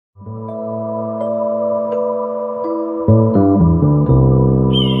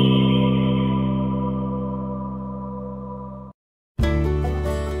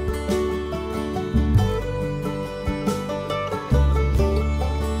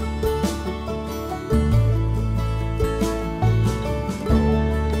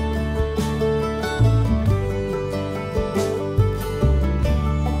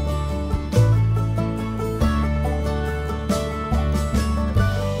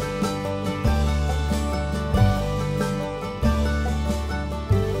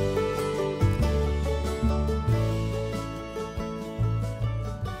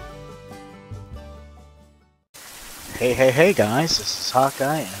Hey guys, this is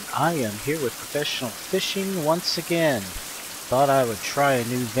Hawkeye and I am here with professional fishing once again. Thought I would try a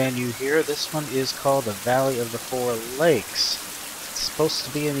new venue here. This one is called the Valley of the Four Lakes. It's supposed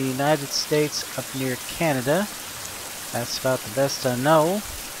to be in the United States up near Canada. That's about the best I know.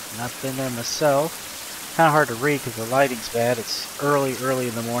 Not been there myself. Kind of hard to read because the lighting's bad. It's early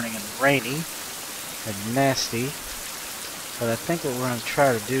in the morning and rainy and nasty. But I think what we're going to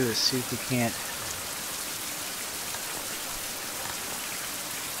try to do is see if we can't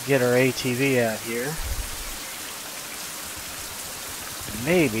get our ATV out here.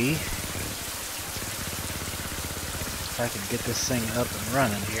 Maybe if I can get this thing up and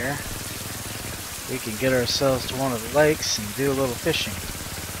running here, we can get ourselves to one of the lakes and do a little fishing.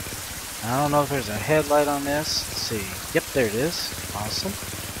 I don't know if there's a headlight on this. Let's see. Yep, there it is. Awesome.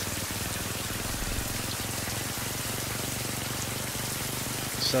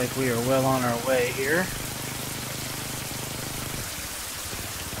 Looks like we are well on our way here.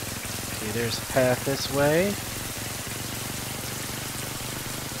 Okay, there's a path this way.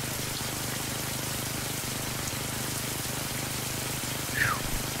 Whew.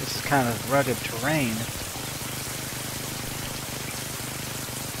 This is kind of rugged terrain.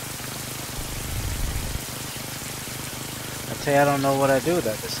 I'd say I don't know what I'd do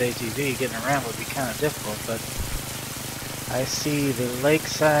without this ATV. Getting around would be kind of difficult, but I see the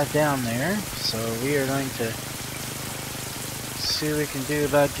lakeside down there, so we are going to see what we can do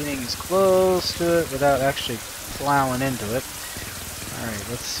about getting as close to it without actually plowing into it. Alright,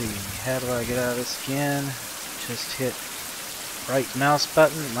 let's see. How do I get out of this again? Just hit right mouse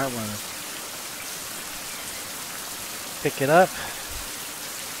button. You might want to pick it up.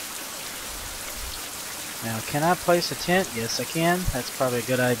 Now, can I place a tent? Yes, I can. That's probably a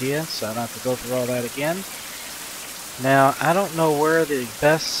good idea, so I don't have to go through all that again. Now, I don't know where the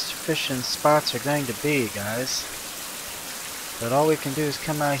best fishing spots are going to be, guys. But all we can do is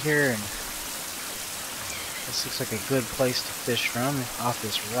come out here, and this looks like a good place to fish from, off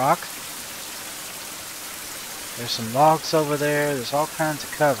this rock. There's some logs over there. There's all kinds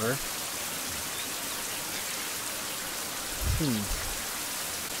of cover.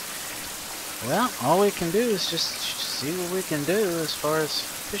 Well, all we can do is just see what we can do as far as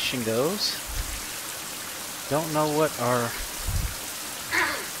fishing goes. Don't know what our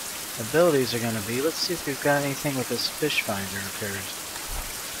abilities are going to be. Let's see if we've got anything with this fish finder of ours.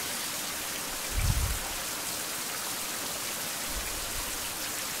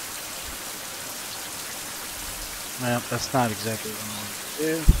 Well, that's not exactly what I want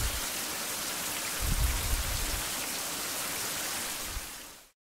to do.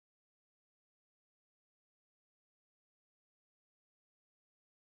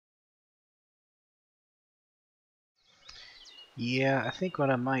 Yeah, I think what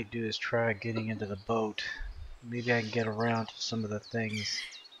I might do is try getting into the boat. Maybe I can get around to some of the things.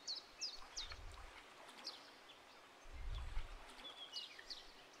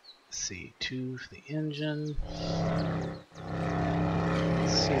 Let's see, 2 for the engine.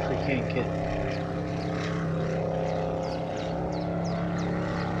 Let's see if we can't get...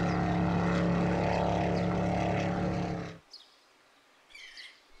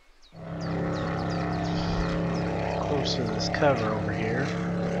 close to this cover over here.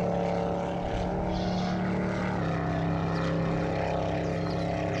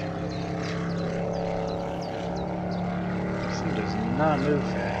 This thing does not move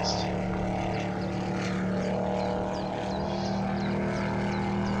fast.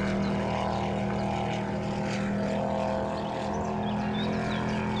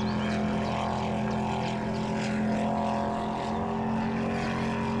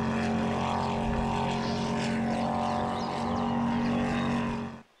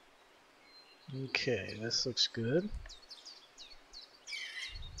 Okay, this looks good.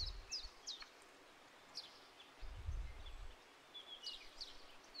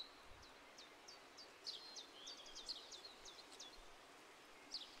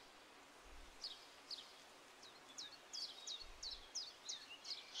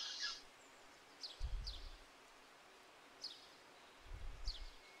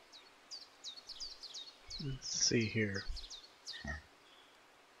 Let's see here.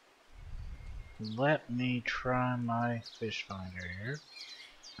 Let me try my fish finder here.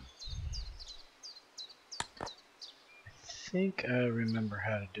 I think I remember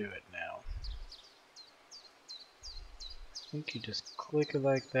how to do it now. I think you just click it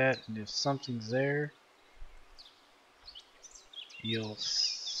like that, and if something's there, you'll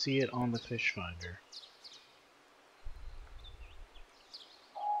see it on the fish finder.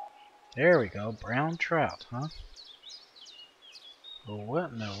 There we go, brown trout, huh? Well, what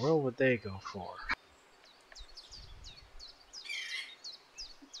in the world would they go for?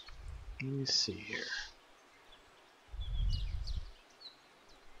 Let me see here.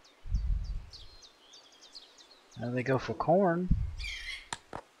 Now they go for corn.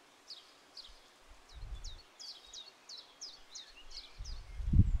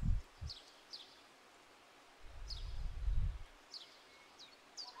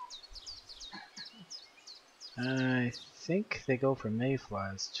 I think they go for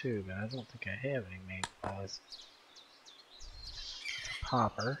mayflies too, but I don't think I have any mayflies. It's a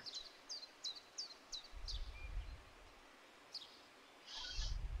popper.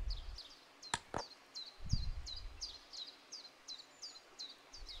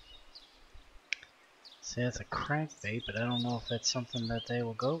 See, that's a crankbait, but I don't know if that's something that they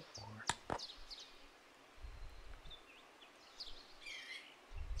will go for.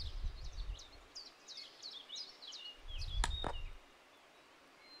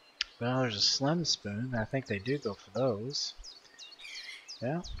 Well, there's a slim spoon. I think they do go for those.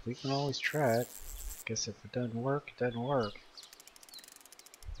 Yeah, we can always try it. Guess if it doesn't work, it doesn't work.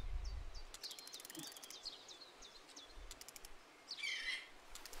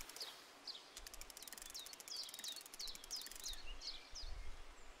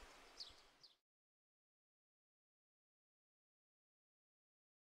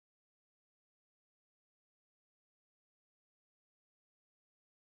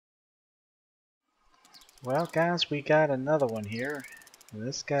 Well, guys, we got another one here.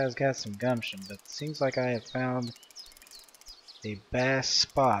 This guy's got some gumption, but it seems like I have found a bass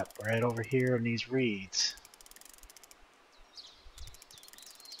spot right over here in these reeds.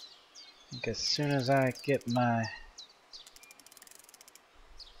 I think as soon as I get my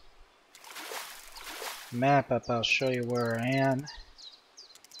map up, I'll show you where I am.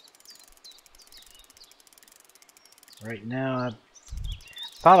 Right now, I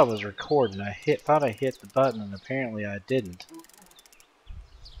thought I was recording. Thought I hit the button, and apparently I didn't.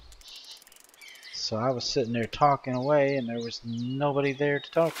 So I was sitting there talking away, and there was nobody there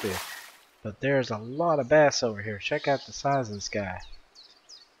to talk to. But there's a lot of bass over here. Check out the size of this guy.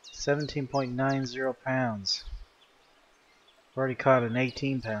 17.90 pounds. Already caught an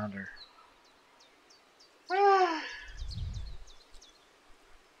 18-pounder.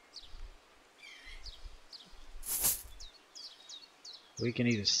 We can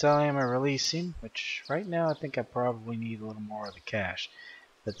either sell him or release him, which right now I think I probably need a little more of the cash.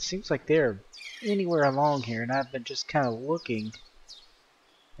 But it seems like they're anywhere along here, and I've been just kind of looking.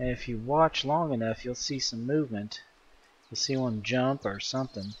 And if you watch long enough, you'll see some movement. You'll see one jump or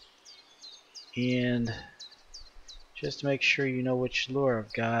something. And just to make sure you know which lure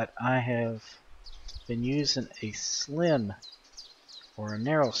I've got, I have been using a slim or a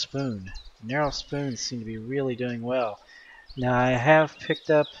narrow spoon. Narrow spoons seem to be really doing well. Now I have picked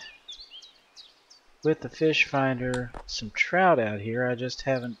up with the fish finder some trout out here. I just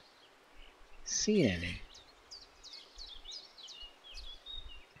haven't seen any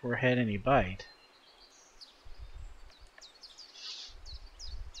or had any bite.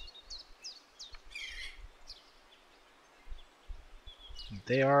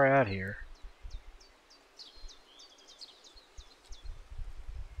 They are out here.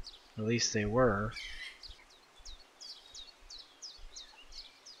 At least they were.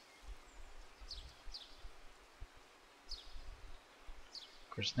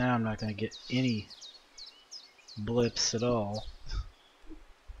 Of course, now I'm not going to get any blips at all.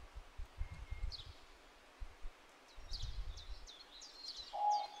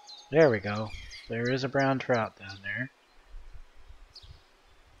 There we go. There is a brown trout down there.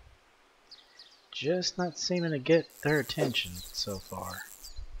 Just not seeming to get their attention so far.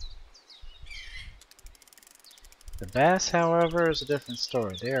 The bass, however, is a different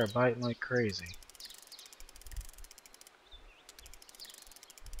story. They are biting like crazy.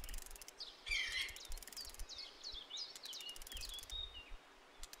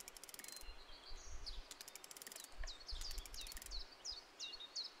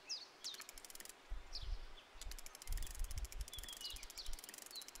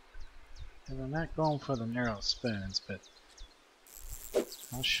 And I'm not going for the narrow spoons, but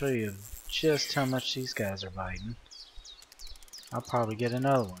I'll show you just how much these guys are biting. I'll probably get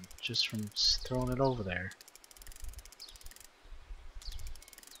another one just from throwing it over there.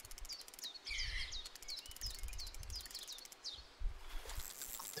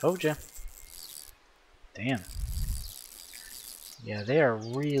 Told ya. Damn. Yeah, they are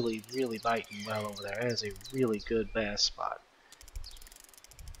really, really biting well over there. That is a really good bass spot.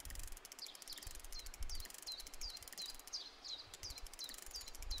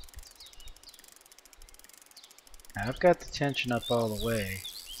 Now, I've got the tension up all the way,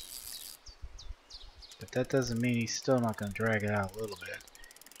 but that doesn't mean he's still not going to drag it out a little bit.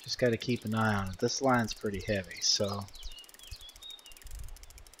 Just got to keep an eye on it. This line's pretty heavy, so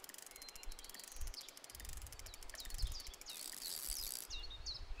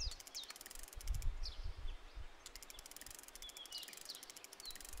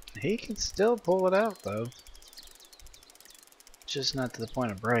he can still pull it out though. Just not to the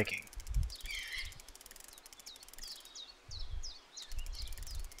point of breaking.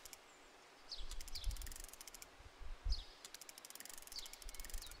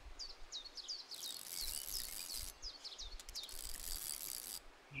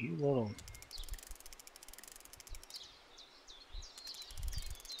 You little...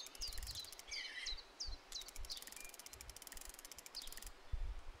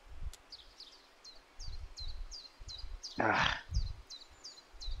 Ah.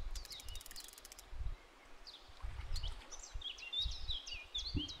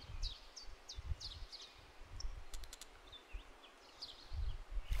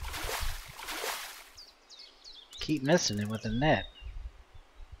 Keep missing it with the net.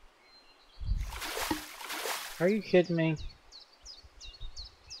 Are you kidding me?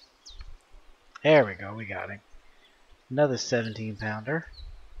 There we go, we got him. Another 17-pounder.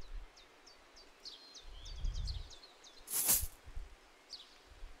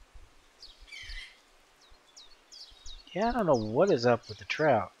 Yeah, I don't know what is up with the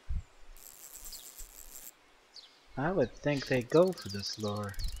trout. I would think they go for this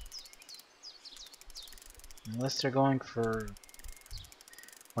lure. Unless they're going for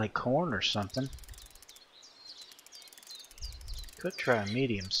like corn or something. Could try a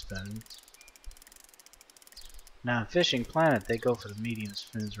medium spoon. Now in Fishing Planet they go for the medium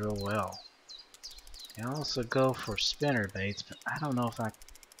spoons real well. They also go for spinner baits, but I don't know if I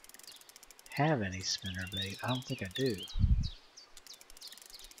have any spinner bait. I don't think I do.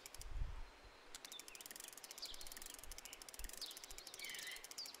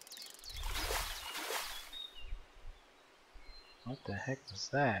 What the heck was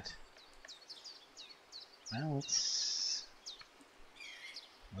that? Well, let's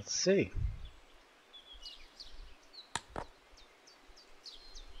see.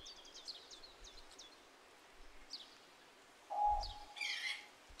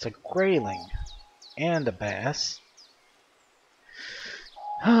 It's a grayling and a bass.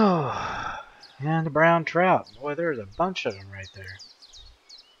 Oh, and a brown trout. Boy, there's a bunch of them right there.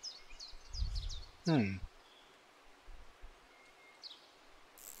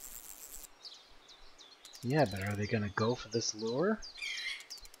 Yeah, but are they going to go for this lure?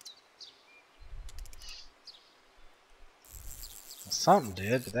 Well, something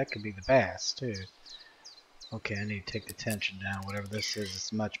did, but that could be the bass, too. Okay, I need to take the tension down. Whatever this is,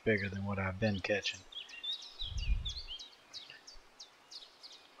 it's much bigger than what I've been catching.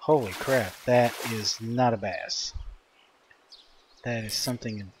 Holy crap, that is not a bass. That is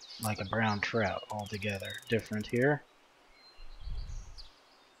something like a brown trout altogether. Different here.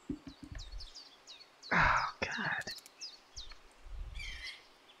 Oh, God.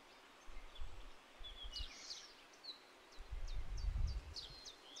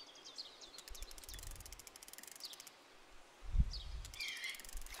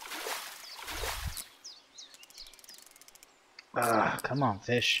 Ah, come on,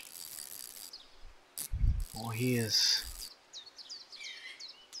 fish. Boy, he is...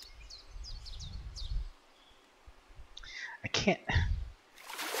 I can't...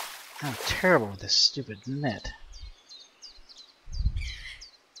 I'm terrible with this stupid net.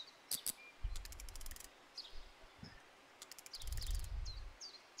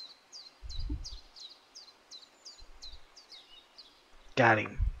 Got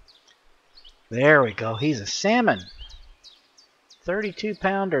him. There we go. He's a salmon.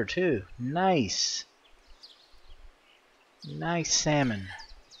 32-pounder too. Nice. Nice salmon.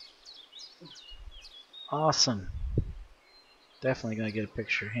 Awesome. Definitely going to get a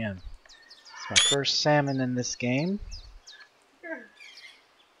picture of him. It's my first salmon in this game. I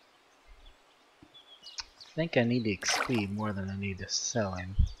think I need to XP more than I need to sell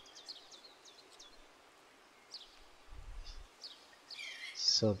him.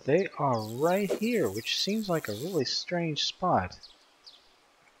 So they are right here, which seems like a really strange spot.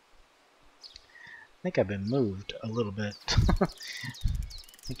 I think I've been moved a little bit. I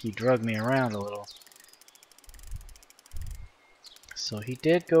think he drugged me around a little. So he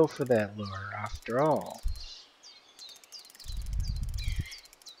did go for that lure after all.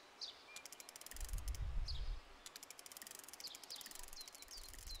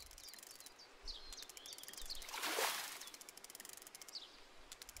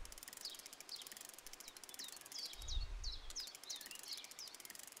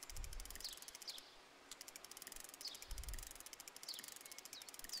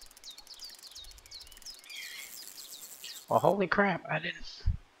 Oh, holy crap, I didn't...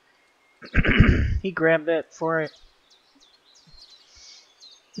 He grabbed that before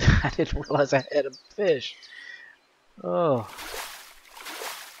I didn't realize I had a fish. Oh.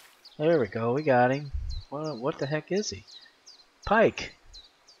 There we go, we got him. What the heck is he? Pike.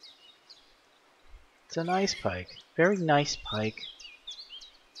 It's a nice pike. Very nice pike.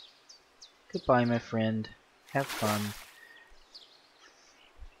 Goodbye, my friend. Have fun.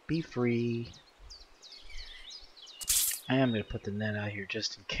 Be free. I am going to put the net out here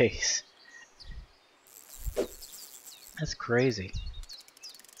just in case. That's crazy.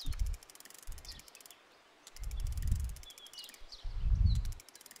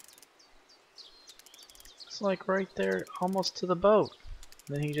 It's like right there, almost to the boat.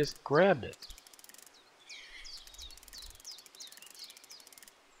 Then he just grabbed it.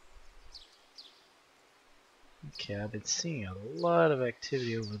 Okay, I've been seeing a lot of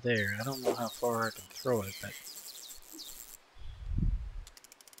activity over there. I don't know how far I can throw it, but...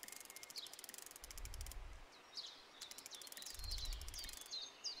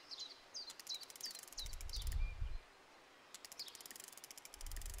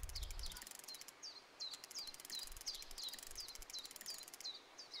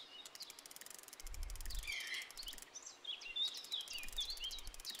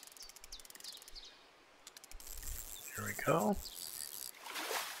 There we go.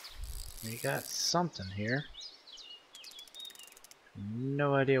 We got something here.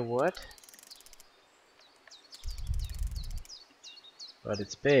 No idea what. But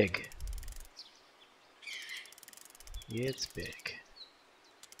it's big. It's big.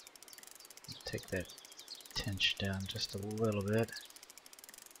 Take that tension down just a little bit.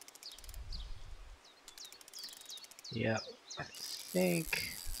 Yeah, I think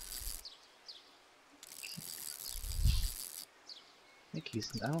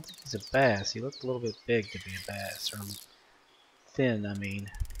I don't think he's a bass. He looked a little bit big to be a bass, or thin, I mean.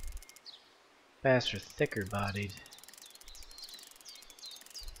 Bass are thicker bodied.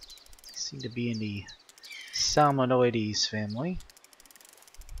 They seem to be in the Salmonides family.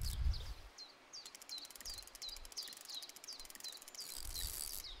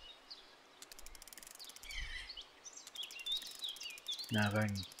 Now if I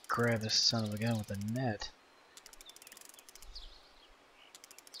can grab this son of a gun with a net.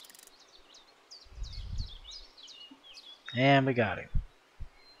 And we got him.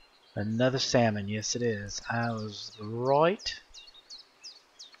 Another salmon, yes it is. I was right.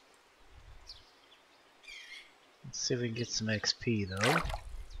 Let's see if we can get some XP though.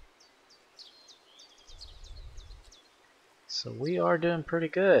 So we are doing pretty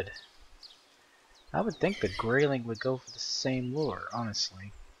good. I would think the grayling would go for the same lure,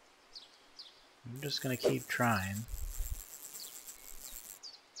 honestly. I'm just gonna keep trying.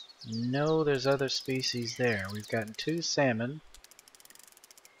 No, there's other species there. We've gotten 2 salmon.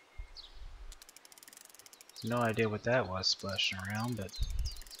 No idea what that was splashing around, but...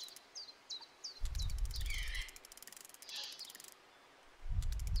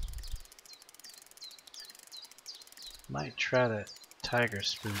 Might try that tiger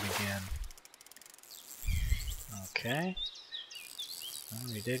spoon again. Okay.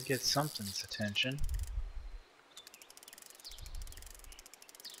 Well, we did get something's attention.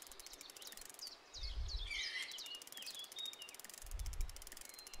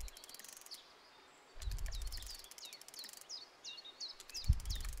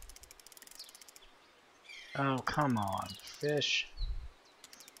 Oh, come on, fish.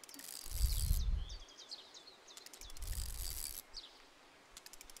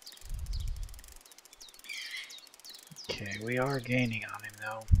 Okay, we are gaining on him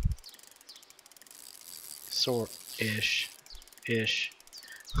though. Sort-ish. Ish.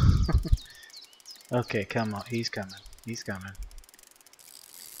 Okay, come on, he's coming. He's coming.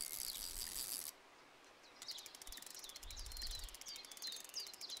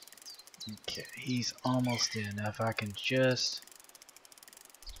 Okay, he's almost in. Now if I can just...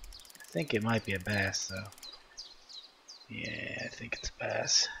 I think it might be a bass though. Yeah, I think it's a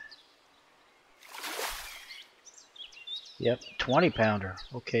bass. Yep, 20 pounder.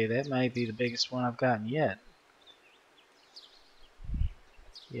 Okay, that might be the biggest one I've gotten yet.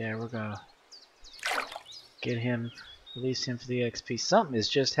 Yeah, we're gonna get him, release him for the XP. Something is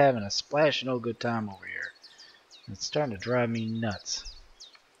just having a splash no good time over here. It's starting to drive me nuts.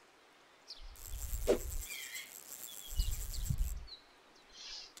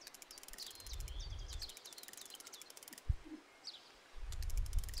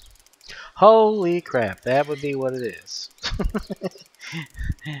 Holy crap, that would be what it is.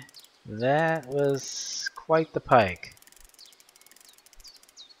 That was quite the pike.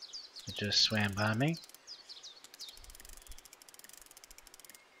 It just swam by me.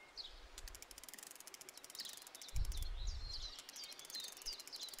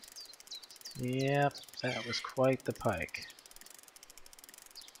 Yep, that was quite the pike.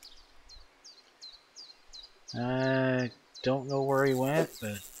 I don't know where he went,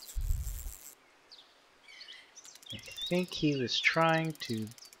 but I think he was trying to...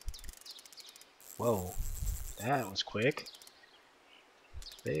 Whoa, that was quick.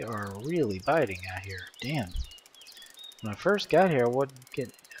 They are really biting out here. Damn. When I first got here, I wouldn't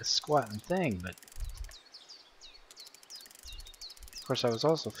get a squatting thing, but... Of course, I was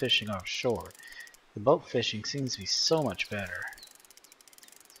also fishing offshore. The boat fishing seems to be so much better.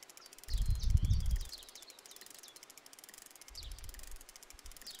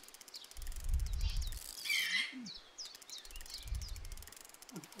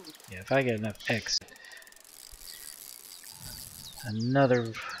 Yeah, if I get enough exit,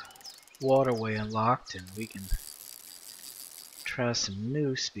 another waterway unlocked, and we can try some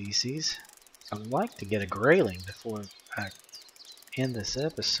new species. I'd like to get a grayling before I end this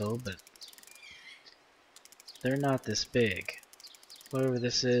episode, but they're not this big. Whatever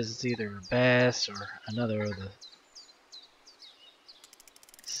this is, it's either a bass or another of the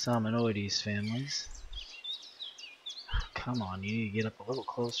Salmonides families. Come on, you need to get up a little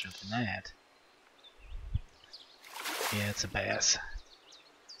closer than that. Yeah, it's a bass.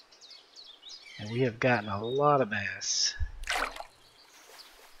 And we have gotten a lot of bass.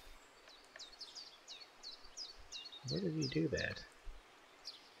 Where did he do that?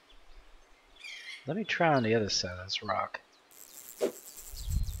 Let me try on the other side of this rock.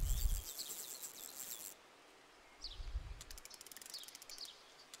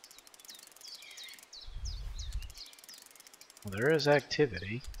 Well, there is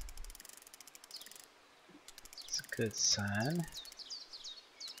activity. It's a good sign.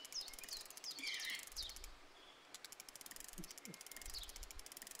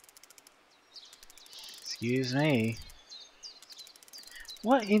 Excuse me.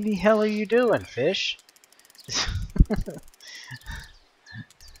 What in the hell are you doing, fish?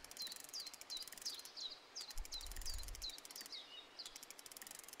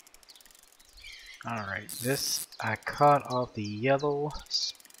 Alright, this I caught off the yellow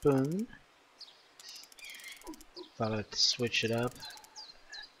spoon. Thought I'd switch it up.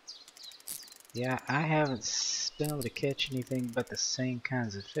 Yeah, I haven't been able to catch anything but the same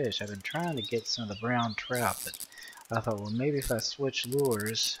kinds of fish. I've been trying to get some of the brown trout, but I thought, well, maybe if I switch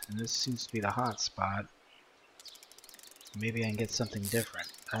lures, and this seems to be the hot spot, maybe I can get something different.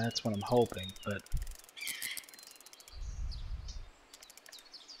 That's what I'm hoping, but...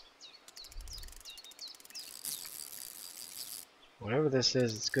 Whatever this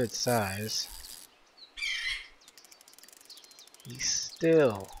is, it's good size. He's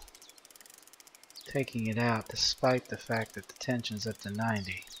still taking it out despite the fact that the tension's up to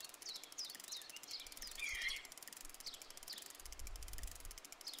 90.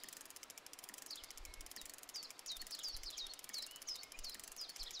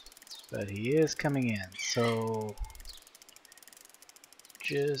 But he is coming in, so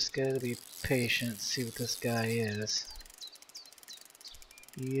just gotta be patient, see what this guy is.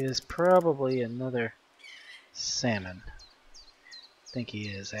 He is probably another salmon. I think he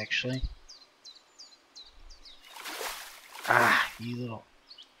is, actually. Ah, you little...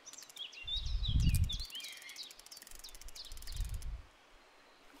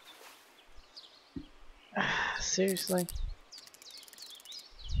 Seriously?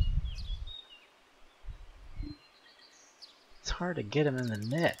 It's hard to get him in the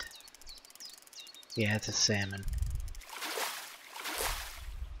net. Yeah, it's a salmon.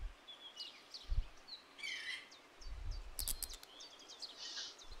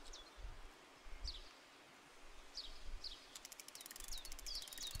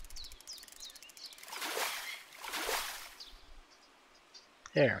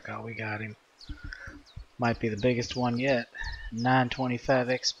 There we go, we got him. Might be the biggest one yet. 925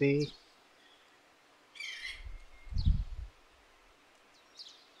 XP.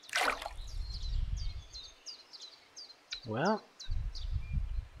 Well,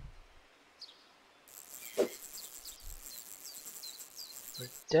 we're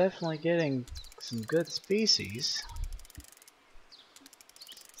definitely getting some good species.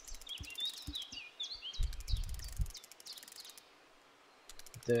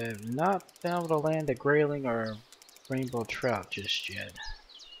 They've not been able to land a grayling or a rainbow trout just yet.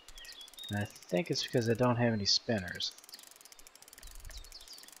 And I think it's because they don't have any spinners.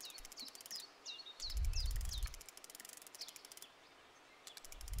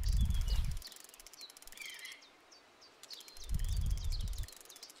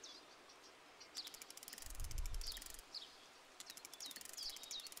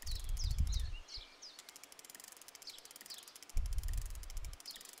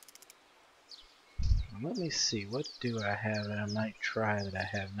 Let me see, what do I have that I might try that I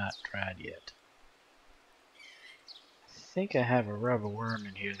have not tried yet? I think I have a rubber worm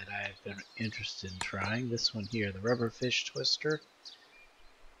in here that I have been interested in trying. This one here, the rubber fish twister.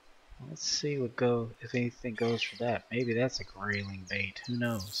 Let's see if anything goes for that. Maybe that's a grayling bait, who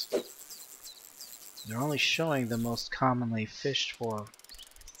knows? They're only showing the most commonly fished for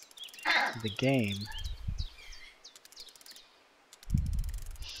the game.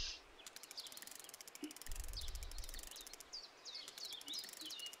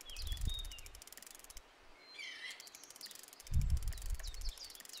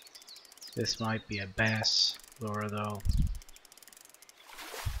 This might be a bass lure though.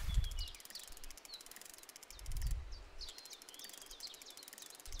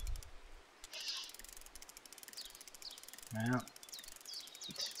 Well,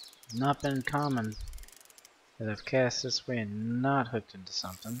 it's not been common that I've cast this way and not hooked into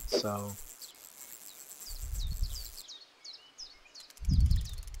something, so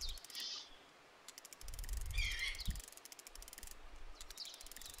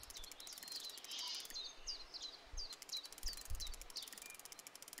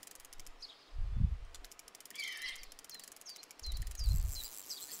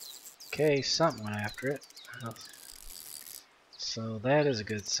okay, something went after it. So that is a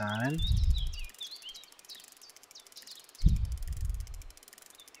good sign.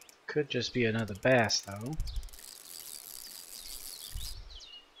 Could just be another bass though.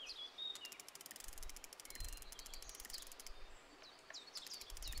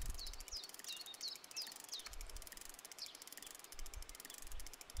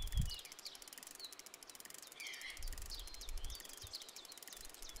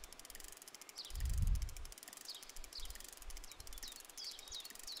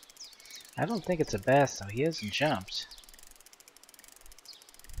 I don't think it's a bass though. He hasn't jumped.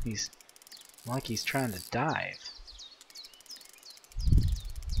 He's like he's trying to dive.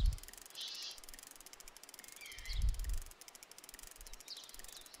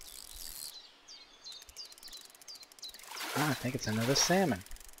 I think it's another salmon.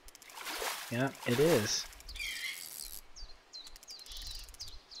 Yeah, it is.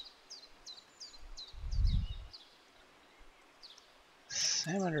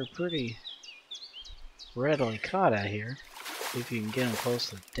 Salmon are pretty readily caught out here if you can get them close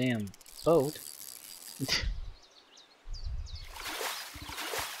to the damn boat.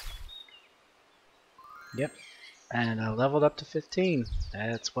 Yep, and I leveled up to 15.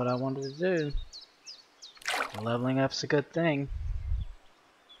 That's what I wanted to do. Leveling up's a good thing.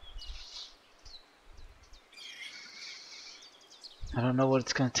 I don't know what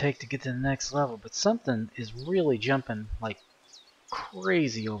it's going to take to get to the next level, but something is really jumping like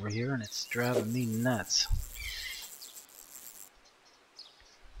crazy over here and it's driving me nuts.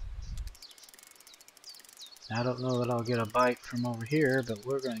 I don't know that I'll get a bite from over here, but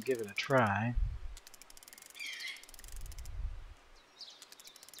we're going to give it a try.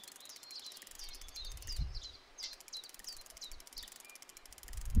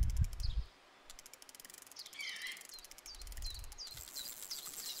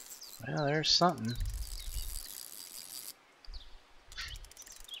 Well, there's something.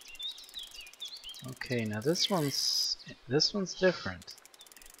 Okay, now this one's different.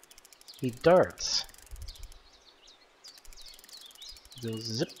 He darts. He goes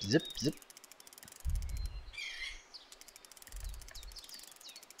zip, zip, zip.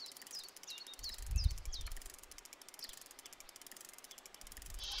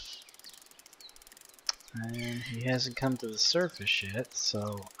 And he hasn't come to the surface yet,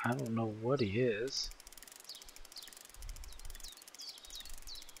 so I don't know what he is.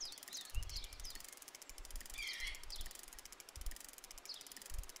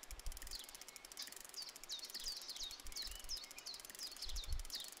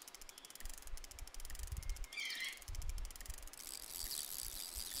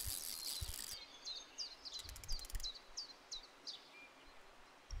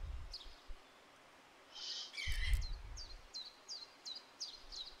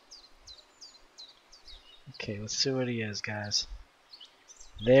 Okay, let's see what he is, guys.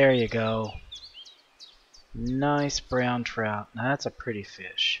 There you go. Nice brown trout. Now that's a pretty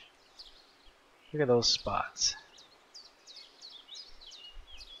fish. Look at those spots.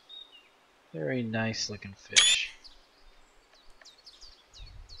 Very nice looking fish.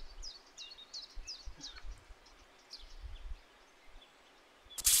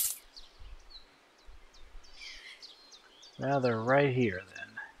 Well, they're right here then.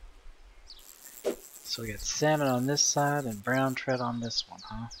 So we got salmon on this side and brown trout on this one,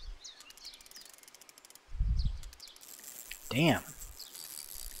 huh? Damn.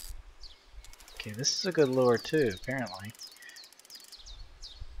 Okay, this is a good lure too, apparently.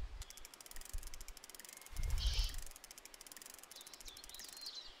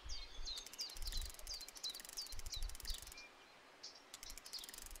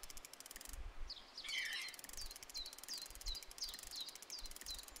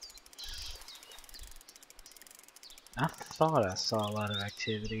 I thought I saw a lot of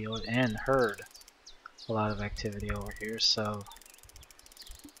activity and heard a lot of activity over here, so...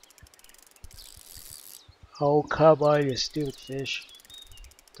 Oh, come on, you stupid fish.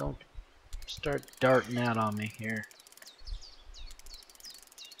 Don't start darting out on me here.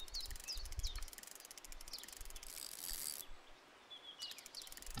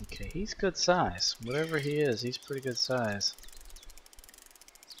 Okay, he's good size. Whatever he is, he's pretty good size.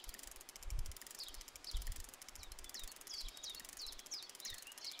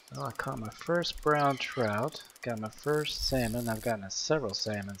 Well, I caught my first brown trout, got my first salmon. I've gotten several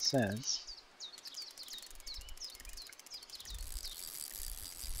salmon since.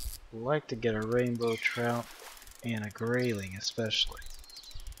 Like to get a rainbow trout and a grayling especially.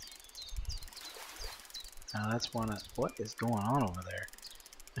 Now that's one of... What is going on over there?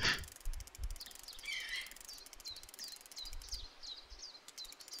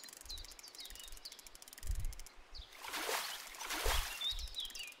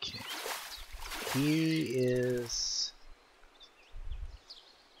 Okay. He is...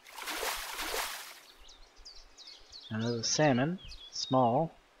 Another salmon.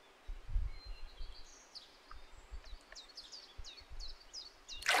 Small.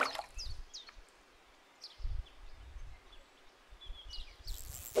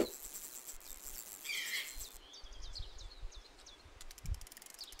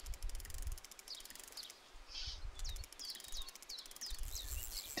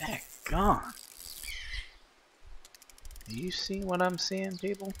 Daggone. Do you see what I'm seeing,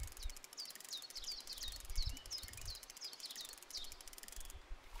 people?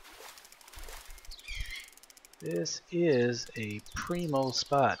 This is a primo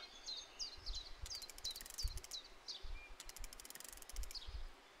spot.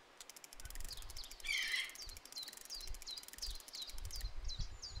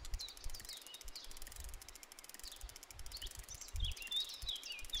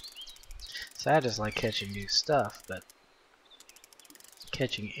 So I just like catching new stuff, but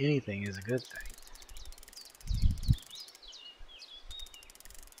catching anything is a good thing.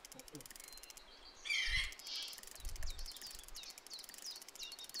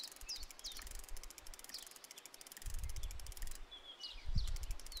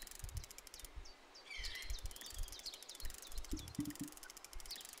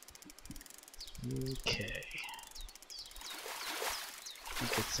 Okay. I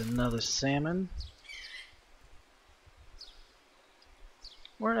think it's another salmon.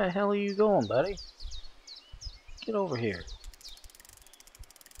 Where the hell are you going, buddy? Get over here.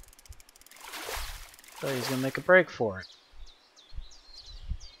 Thought he was gonna make a break for it.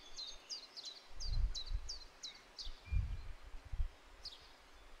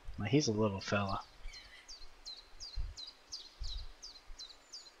 Well, he's a little fella.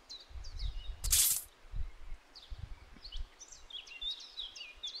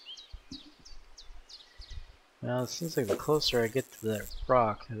 Well, it seems like the closer I get to that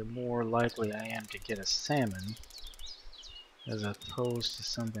rock, the more likely I am to get a salmon as opposed to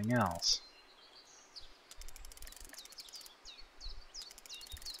something else.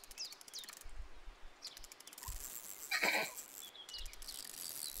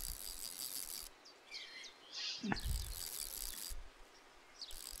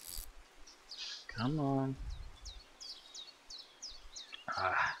 Come on.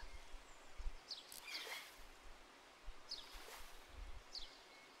 Ah.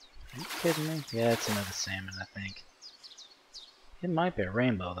 Are you kidding me? Yeah, it's another salmon, I think. It might be a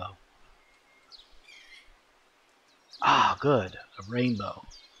rainbow, though. Ah, good. A rainbow.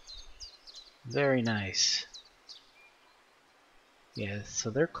 Very nice. Yeah, so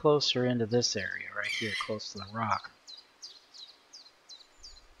they're closer into this area right here, close to the rock.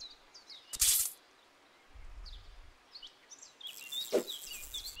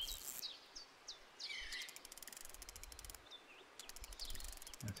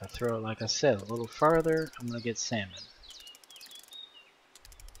 If I throw it, like I said, a little farther, I'm going to get salmon.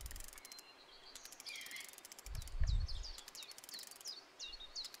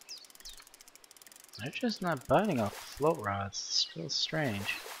 They're just not biting off the float rods. It's real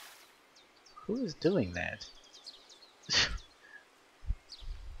strange. Who is doing that?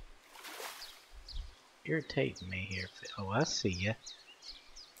 Irritating me here. Oh, I see ya.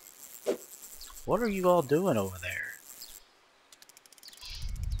 What are you all doing over there?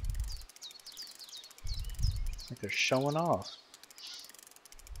 Like they're showing off.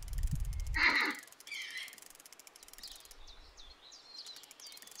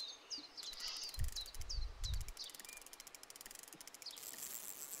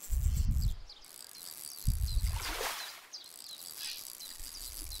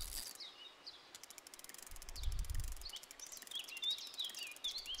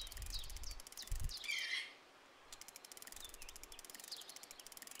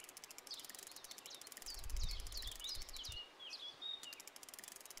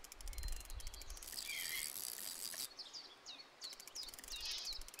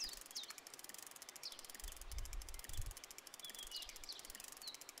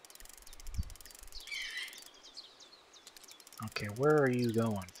 Okay, where are you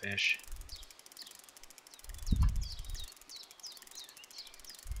going, fish?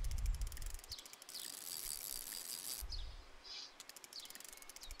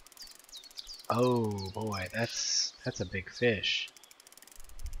 Oh boy, that's a big fish.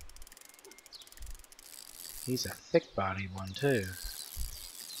 He's a thick-bodied one too.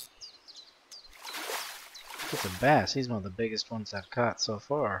 It's a bass. He's one of the biggest ones I've caught so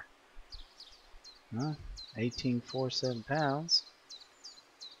far. Huh? 18.47 pounds.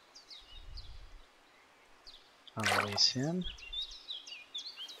 I'll release him.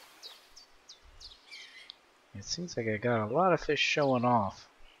 It seems like I got a lot of fish showing off.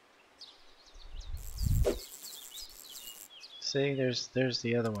 See, there's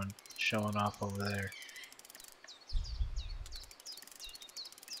the other one showing off over there.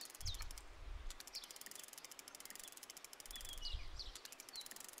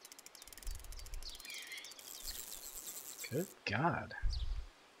 Good God.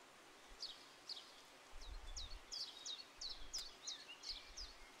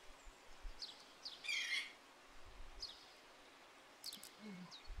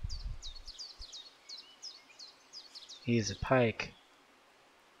 He's a pike.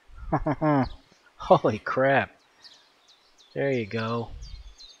 Holy crap. There you go.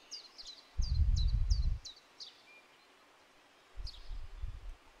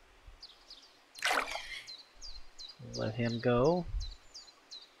 Let him go.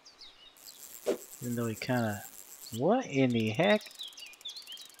 Even though he kinda... What in the heck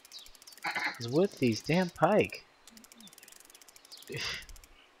is with these damn pike?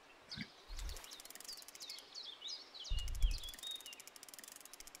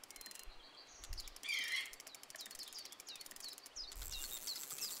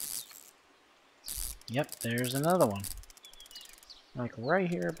 Yep, there's another one. Like right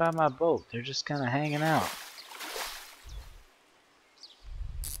here by my boat. They're just kinda hanging out.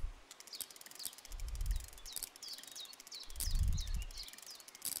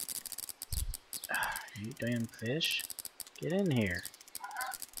 You damn fish. Get in here.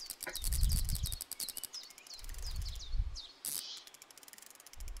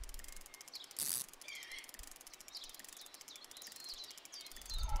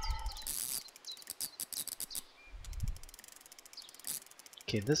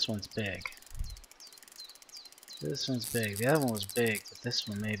 Okay, this one's big. This one's big. The other one was big, but this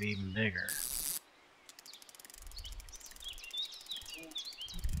one may be even bigger.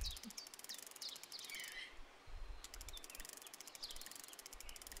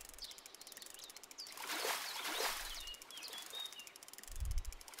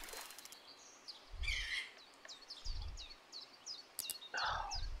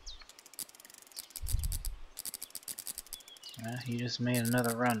 Well, he just made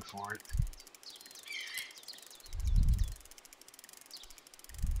another run for it.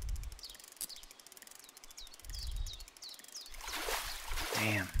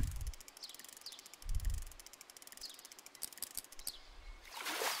 Damn.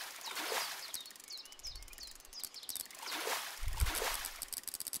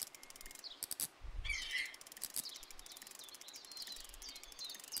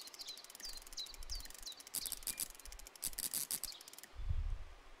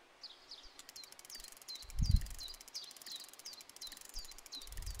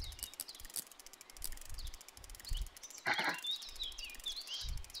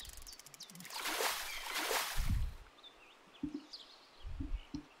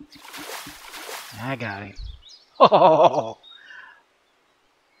 I got him. Oh,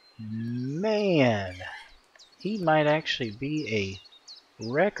 man. He might actually be a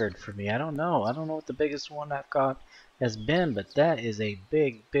record for me. I don't know. I don't know what the biggest one I've caught has been, but that is a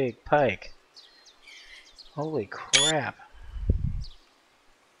big, big pike. Holy crap.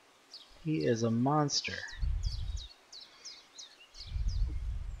 He is a monster.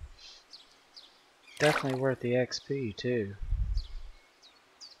 Definitely worth the XP, too.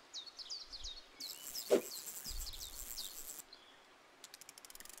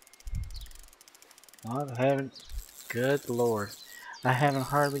 I haven't. Good lord. I haven't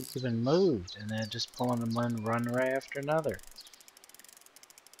hardly even moved, and then just pulling them one right after another.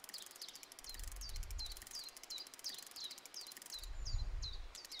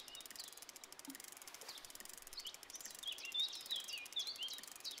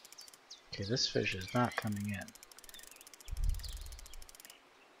 Okay, this fish is not coming in.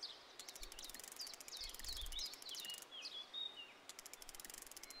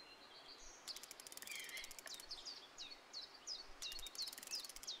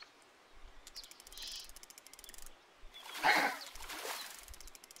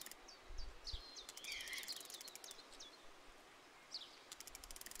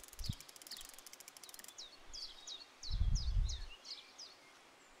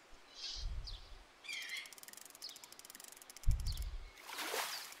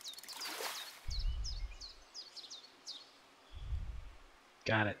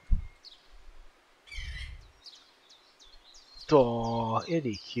 Got it. Oh, isn't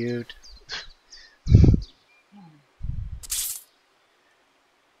he cute?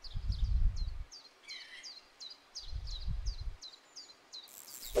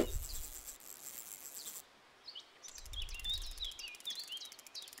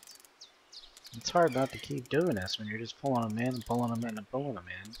 It's hard not to keep doing this when you're just pulling them in and pulling them in and pulling them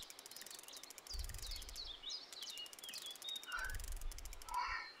in.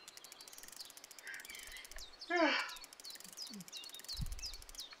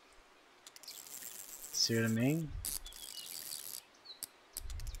 See what I mean?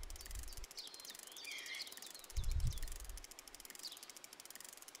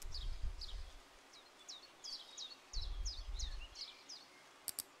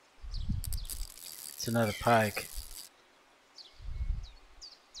 It's another pike.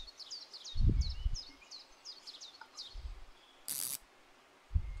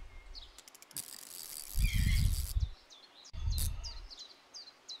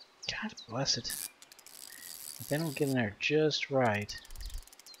 God bless it. If they don't get in there just right.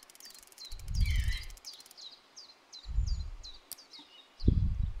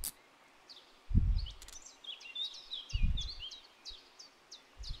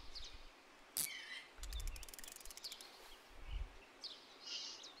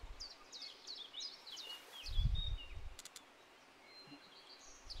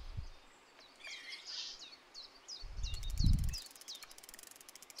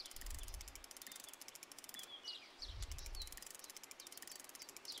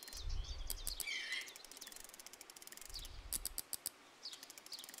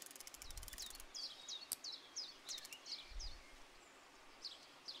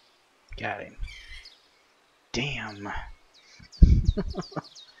 Got him. Damn.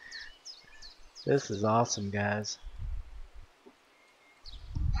 This is awesome, guys.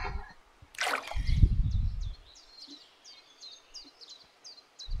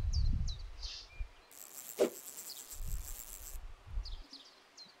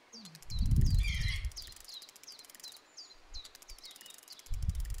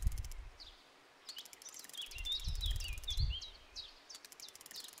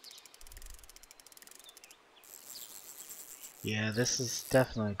 Yeah, this is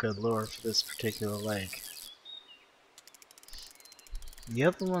definitely a good lure for this particular lake. The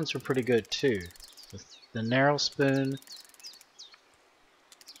other ones are pretty good too. The narrow spoon,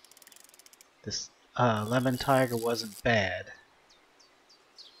 this lemon tiger wasn't bad.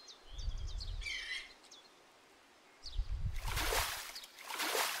 I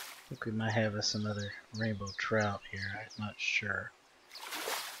think we might have us another rainbow trout here, I'm not sure.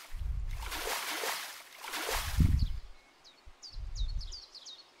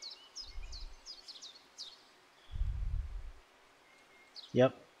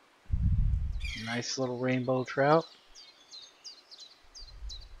 Yep. Nice little rainbow trout.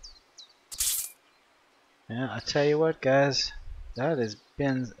 Yeah, I tell you what, guys, that has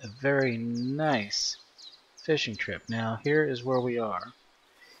been a very nice fishing trip. Now, here is where we are.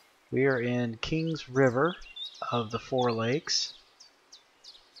 We are in Kings River of the Four Lakes.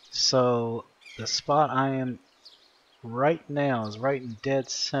 So, the spot I am right now is right in dead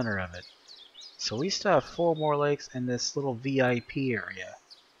center of it. So we still have 4 more lakes in this little VIP area.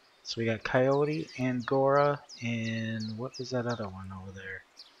 So we got Coyote, Angora, and what is that other one over there?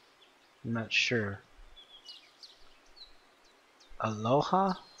 I'm not sure.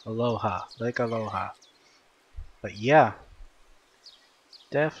 Aloha? Aloha. Lake Aloha. But yeah,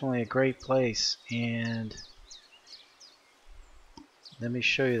 definitely a great place. And let me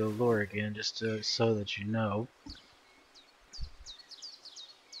show you the lure again just so that you know.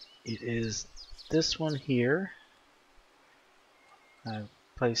 It is this one here. I've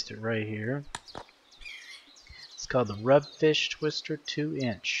placed it right here. called the Rubfish Twister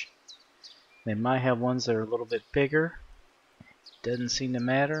 2-inch. They might have ones that are a little bit bigger. Doesn't seem to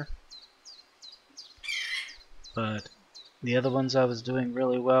matter. But the other ones I was doing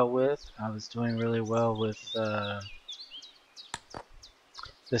really well with,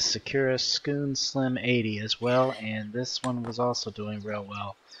 this Sakura Scoon Slim 80 as well, and this one was also doing real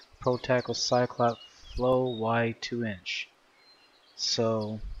well. Pro Tackle Cyclop Flow Y 2-inch.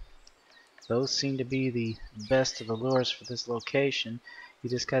 So those seem to be the best of the lures for this location. You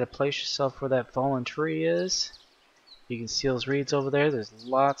just gotta place yourself where that fallen tree is. You can see those reeds over there. There's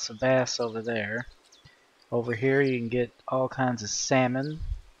lots of bass over there. Over here you can get all kinds of salmon,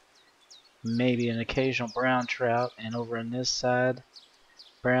 maybe an occasional brown trout, and over on this side,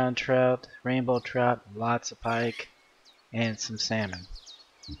 brown trout, rainbow trout, lots of pike, and some salmon.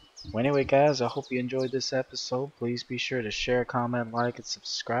 Well, anyway guys, I hope you enjoyed this episode. Please be sure to share, comment, like, and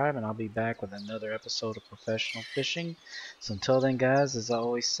subscribe, and I'll be back with another episode of Professional Fishing. So until then guys, as I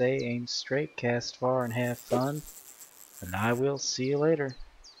always say, aim straight, cast far, and have fun. And I will see you later.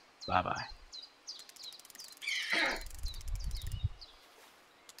 Bye bye.